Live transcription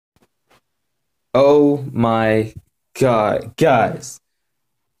Oh my God, guys,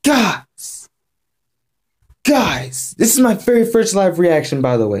 guys! This is my very first live reaction,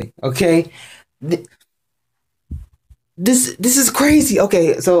 by the way. Okay, Th- this is crazy.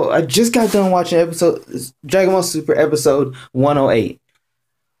 Okay, so I just got done watching episode Dragon Ball Super episode 108.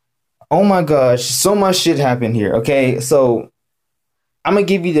 Oh my gosh, so much shit happened here. Okay, so I'm gonna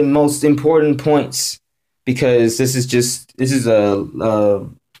give you the most important points because this is a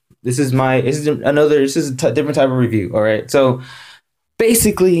different type of review. All right, so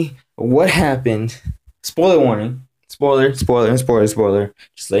basically what happened, spoiler warning, spoiler, just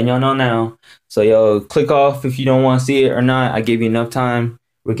letting y'all know now, so yo click off if you don't want to see it or not. I gave you enough time.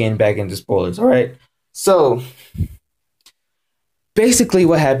 We're getting back into spoilers. All right, so basically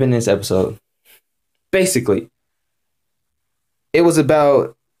what happened in this episode, basically it was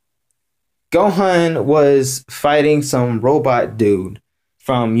about Gohan was fighting some robot dude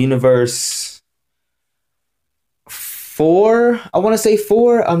from universe 4. I want to say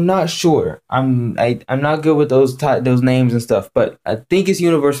 4. I'm not sure. I'm not good with those names and stuff, but I think it's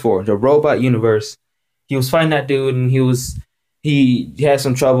universe 4, the robot universe. He was fighting that dude, and he had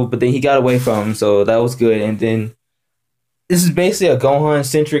some trouble, but then he got away from him, so that was good. And then this is basically a Gohan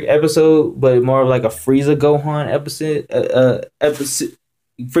centric episode, but more of like a Frieza Gohan episode.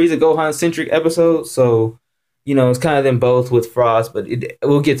 Frieza Gohan centric episode. So, it's kind of them both with Frost, but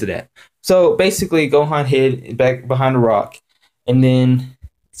we'll get to that. So basically, Gohan hid back behind a rock, and then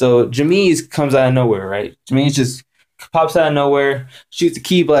so Jamies comes out of nowhere, right? Jamies just pops out of nowhere, shoots a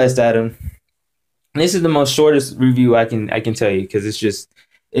key blast at him. And this is the most shortest review I can tell you because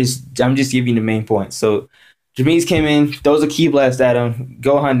I'm just giving you the main points. So Jamies came in, throws a key blast at him.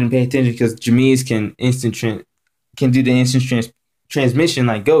 Gohan didn't pay attention because Jamies can do the instant transmission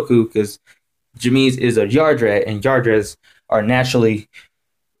like Goku, because Jamies is a Yardrat, and Yardrats are naturally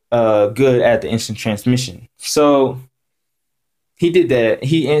good at the instant transmission. So he did that.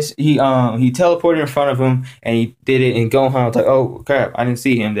 He teleported in front of him, and he did it. And Gohan was like, "Oh crap, I didn't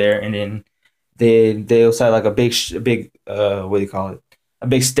see him there." And then they also had like a big what do you call it? A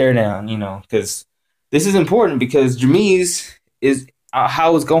big stare down, because this is important because Jamies is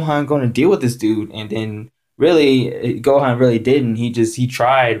how is Gohan going to deal with this dude? And then really, Gohan really didn't. He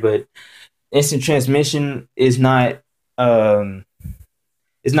tried, but instant transmission is not Gohan's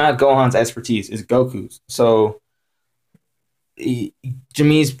expertise. It's Goku's. So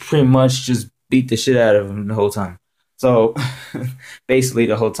Jamies pretty much just beat the shit out of him the whole time. So basically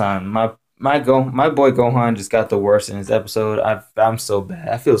the whole time, my boy Gohan just got the worst in this episode. I'm so bad.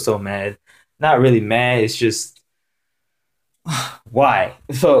 I feel so mad. Not really mad. It's just why.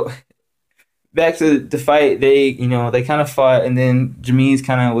 So back to the fight, they kind of fought, and then Jamies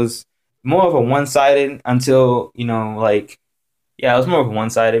kind of was more of a one-sided until it was more of a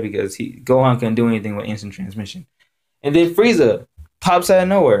one-sided because Gohan couldn't do anything with instant transmission. And then Frieza pops out of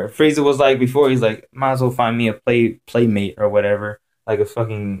nowhere. Frieza was like before, he's like, might as well find me a playmate or whatever, like a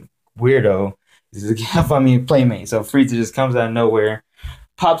fucking weirdo. He's like, I'll find me a playmate. So Frieza just comes out of nowhere,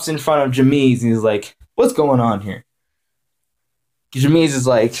 pops in front of Jamies, and he's like, what's going on here? Jamies is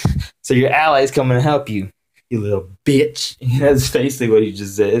like, so your ally's coming to help you, you little bitch. That's basically what he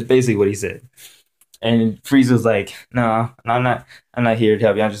just said. It's basically what he said. And Frieza was like, no, I'm not here to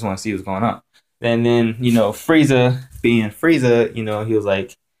help you. I just want to see what's going on. And then, Frieza being Frieza, he was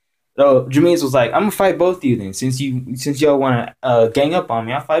like, oh, Jamies was like, I'm gonna fight both of you then. Since y'all want to gang up on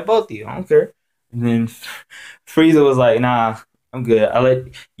me, I'll fight both of you. I don't care. And then Frieza was like, nah, I'm good. I'll let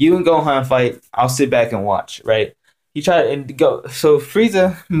you and Gohan fight. I'll sit back and watch, right? He tried and go. So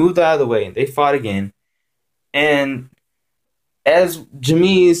Frieza moved out of the way. They fought again. And as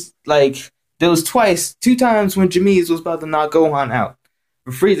Jamies, there was two times when Jamies was about to knock Gohan out.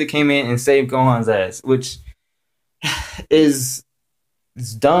 But Frieza came in and saved Gohan's ass, which is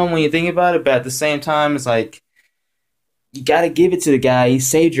dumb when you think about it, but at the same time, it's like, you gotta give it to the guy. He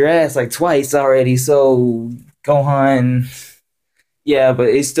saved your ass like twice already, so Gohan, yeah, but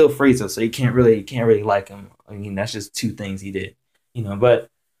it's still Frieza, so you can't really like him. I mean, that's just two things he did, But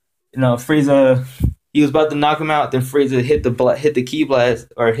Frieza, he was about to knock him out, then Frieza hit the key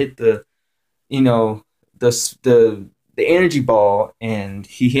blast, or hit the the energy ball, and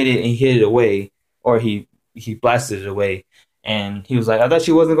he hit it away, or he blasted it away, and he was like, I thought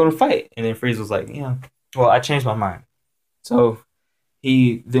you wasn't gonna fight. And then Frieza was like, yeah, well, I changed my mind. So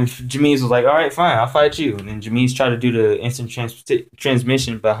then Jamies was like, all right, fine, I'll fight you. And then Jamies tried to do the instant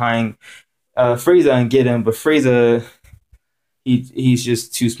transmission behind Frieza and get him, but Frieza, he's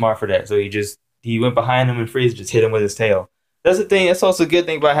just too smart for that. So he went behind him, and Frieza just hit him with his tail. That's the thing. That's also a good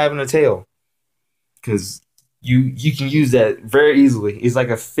thing about having a tail, because you can use that very easily. It's like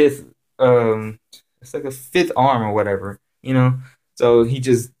a fifth it's like a fifth arm or whatever, you know. So he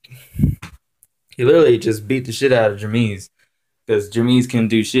literally just beat the shit out of Jamies because Jamies couldn't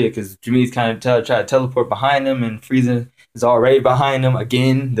do shit because Jamies kind of tried to teleport behind him and Frieza is already behind him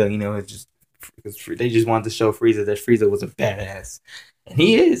again. The it's just because they just wanted to show Frieza that Frieza was a badass, and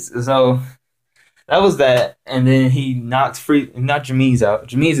he is. So that was that, and then he knocked Jamies out.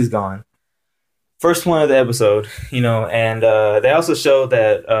 Jamies is gone. First one of the episode, and they also showed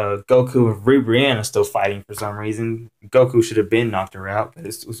that Goku and Brienne are still fighting for some reason. Goku should have been knocked her out, but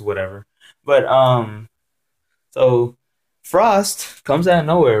it was whatever. But so Frost comes out of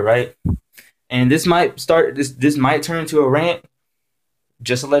nowhere, right? And this might turn into a rant.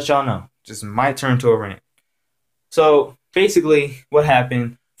 Just to let y'all know, just might turn to a rant. So basically, what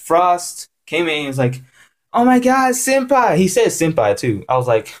happened? Frost came in and was like, "Oh my God, Senpai!" He said Senpai too. I was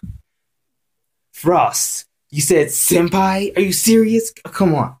like, Frost, you said Senpai? Are you serious? Oh,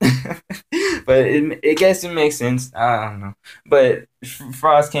 come on. But I guess it makes sense. I don't know. But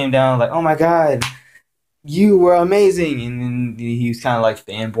Frost came down like, "Oh my God, you were amazing," and then he was kind of like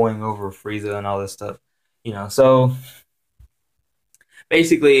fanboying over Frieza and all this stuff, So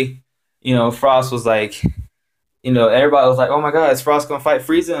basically, Frost was like, everybody was like, "Oh my God, is Frost gonna fight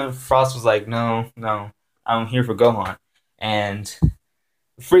Frieza?" And Frost was like, "No, I'm here for Gohan." And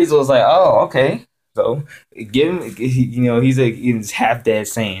Frieza was like, "Oh, okay." So give him, he's half dead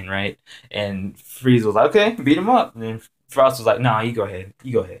Saiyan, right? And Frieza was like, "Okay, beat him up." And then Frost was like, "Nah, you go ahead,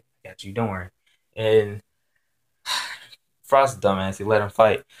 I got you, don't worry." And Frost is dumbass. He let him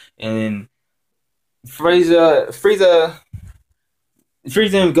fight, and then Frieza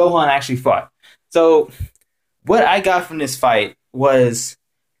and Gohan actually fought. So what I got from this fight was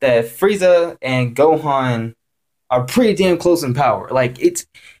that Frieza and Gohan are pretty damn close in power. Like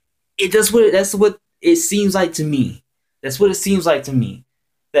that's what it seems like to me. That's what it seems like to me.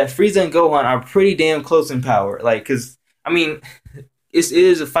 That Frieza and Gohan are pretty damn close in power. Like, cause I mean, it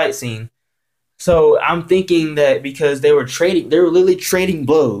is a fight scene. So I'm thinking that because they were literally trading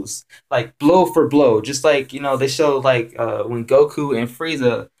blows, like blow for blow, just like they showed like when Goku and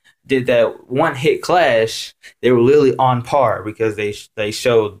Frieza did that one hit clash, they were literally on par because they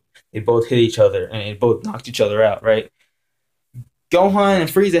showed they both hit each other and they both knocked each other out, right? Gohan and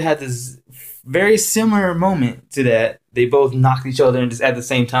Frieza had this very similar moment to that. They both knocked each other and just at the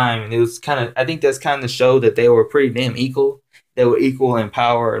same time, and it was I think that's kind of showed that they were pretty damn equal. They were equal in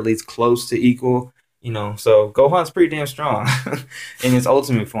power, or at least close to equal, So Gohan's pretty damn strong in his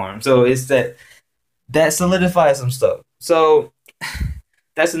ultimate form. So it's that solidifies some stuff. So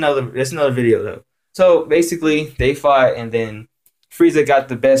that's another video though. So basically, they fought, and then Frieza got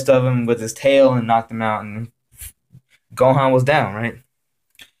the best of him with his tail and knocked him out, and Gohan was down, right?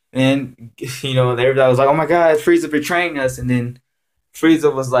 And everybody was like, "Oh my God, Frieza betraying us," and then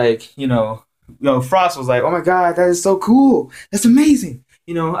Frieza was like, Frost was like, "Oh my God, that is so cool. That's amazing.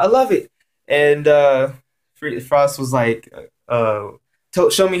 I love it." And Frost was like,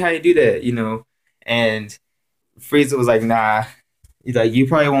 "Show me how you do that," And Frieza was like, "Nah, he's like, you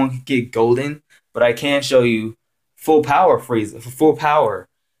probably won't get golden, but I can show you full power, Frieza, full power."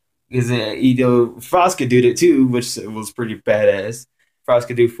 Because Frost could do that too, which was pretty badass. Frost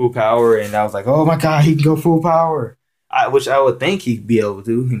could do full power, and I was like, "Oh my God, he can go full power." Which I would think he'd be able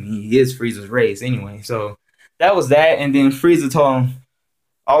to. I mean, he is Frieza's race anyway. So that was that. And then Frieza told him,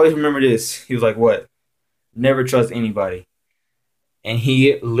 "Always remember this." He was like, "What? Never trust anybody." And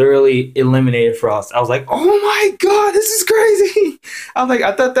he literally eliminated Frost. I was like, "Oh my God, this is crazy." I was like,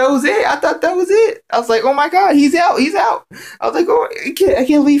 I thought that was it. I was like, "Oh my God, he's out. I was like, "Oh, I can't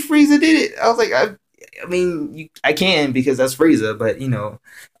believe Frieza did it." I was like, I mean, I can because that's Frieza, but I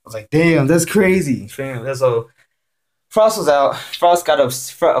was like, "Damn, that's crazy." Fam, that's all. Frost was out. Frost got up.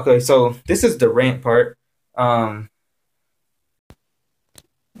 Okay, so this is the rant part.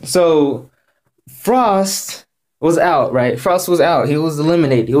 So Frost was out, right? Frost was out. He was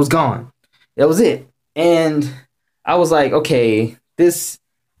eliminated. He was gone. That was it. And I was like, okay, this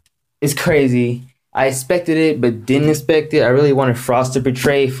is crazy. I expected it, but didn't expect it. I really wanted Frost to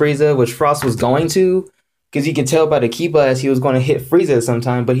betray Frieza, which Frost was going to, because you can tell by the Ki Blast he was going to hit Frieza at some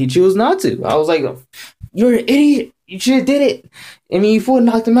time, but he chose not to. I was like, "You're an idiot. You should have did it." I mean, if you would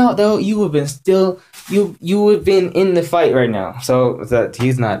have knocked him out, though, you would have been you would have been in the fight right now. So that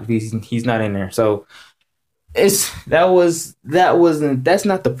he's not in there. So that's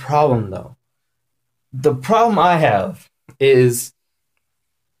not the problem though. The problem I have is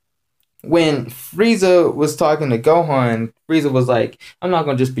when Frieza was talking to Gohan, Frieza was like, "I'm not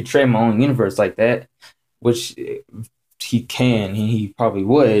gonna just betray my own universe like that," which he can, he probably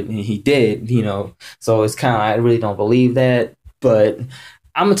would, and he did, So it's kind of, I really don't believe that, but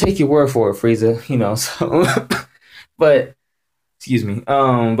I'm gonna take your word for it, Frieza. You know, so but excuse me.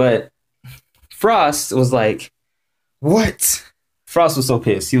 But Frost was like, "What?" Frost was so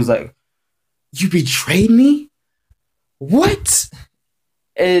pissed. He was like, "You betrayed me? What?"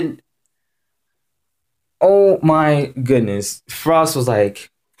 And oh my goodness, Frost was like,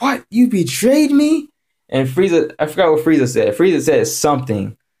 "What? You betrayed me?" And Frieza, I forgot what Frieza said. Frieza said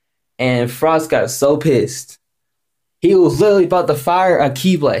something, and Frost got so pissed. He was literally about to fire a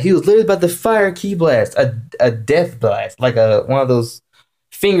key blast. He was literally about to fire a key blast, a death blast, like a one of those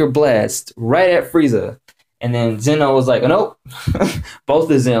finger blasts right at Frieza. And then Zeno was like, "Nope." Both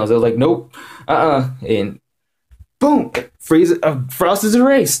the Zenos, they was like, "Nope, and boom, Frost is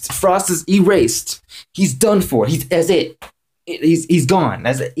erased. Frost is erased. He's done for. That's it. He's gone.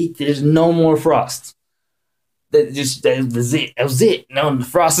 That's it. There's no more Frost. That was it. That was it. No,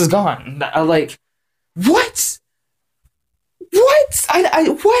 Frost is gone. I like, what? What?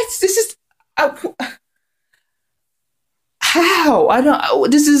 What? This is how? I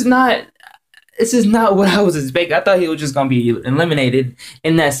don't. This is not. This is not what I was expecting. I thought he was just gonna be eliminated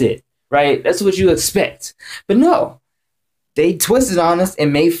and that's it, right? That's what you expect. But no, they twisted on us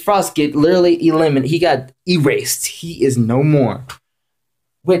and made Frost get literally eliminated. He got erased. He is no more.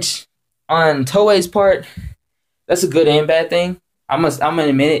 Which, on Toei's part, that's a good and bad thing. I'm gonna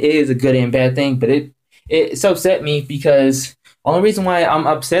admit it is a good and bad thing, but it's upset me because the only reason why I'm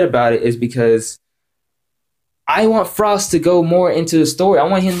upset about it is because I want Frost to go more into the story. I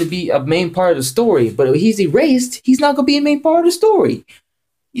want him to be a main part of the story. But if he's erased, he's not gonna be a main part of the story.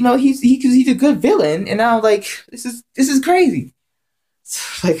 You know, he's a good villain, and now like this is crazy.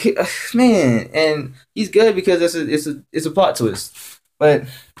 Like man, and he's good because it's a plot twist. But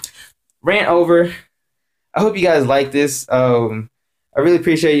rant over. I hope you guys like this. I really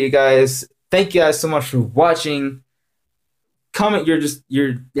appreciate you guys. Thank you guys so much for watching. Comment your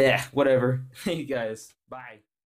yeah, whatever. Thank you guys. Bye.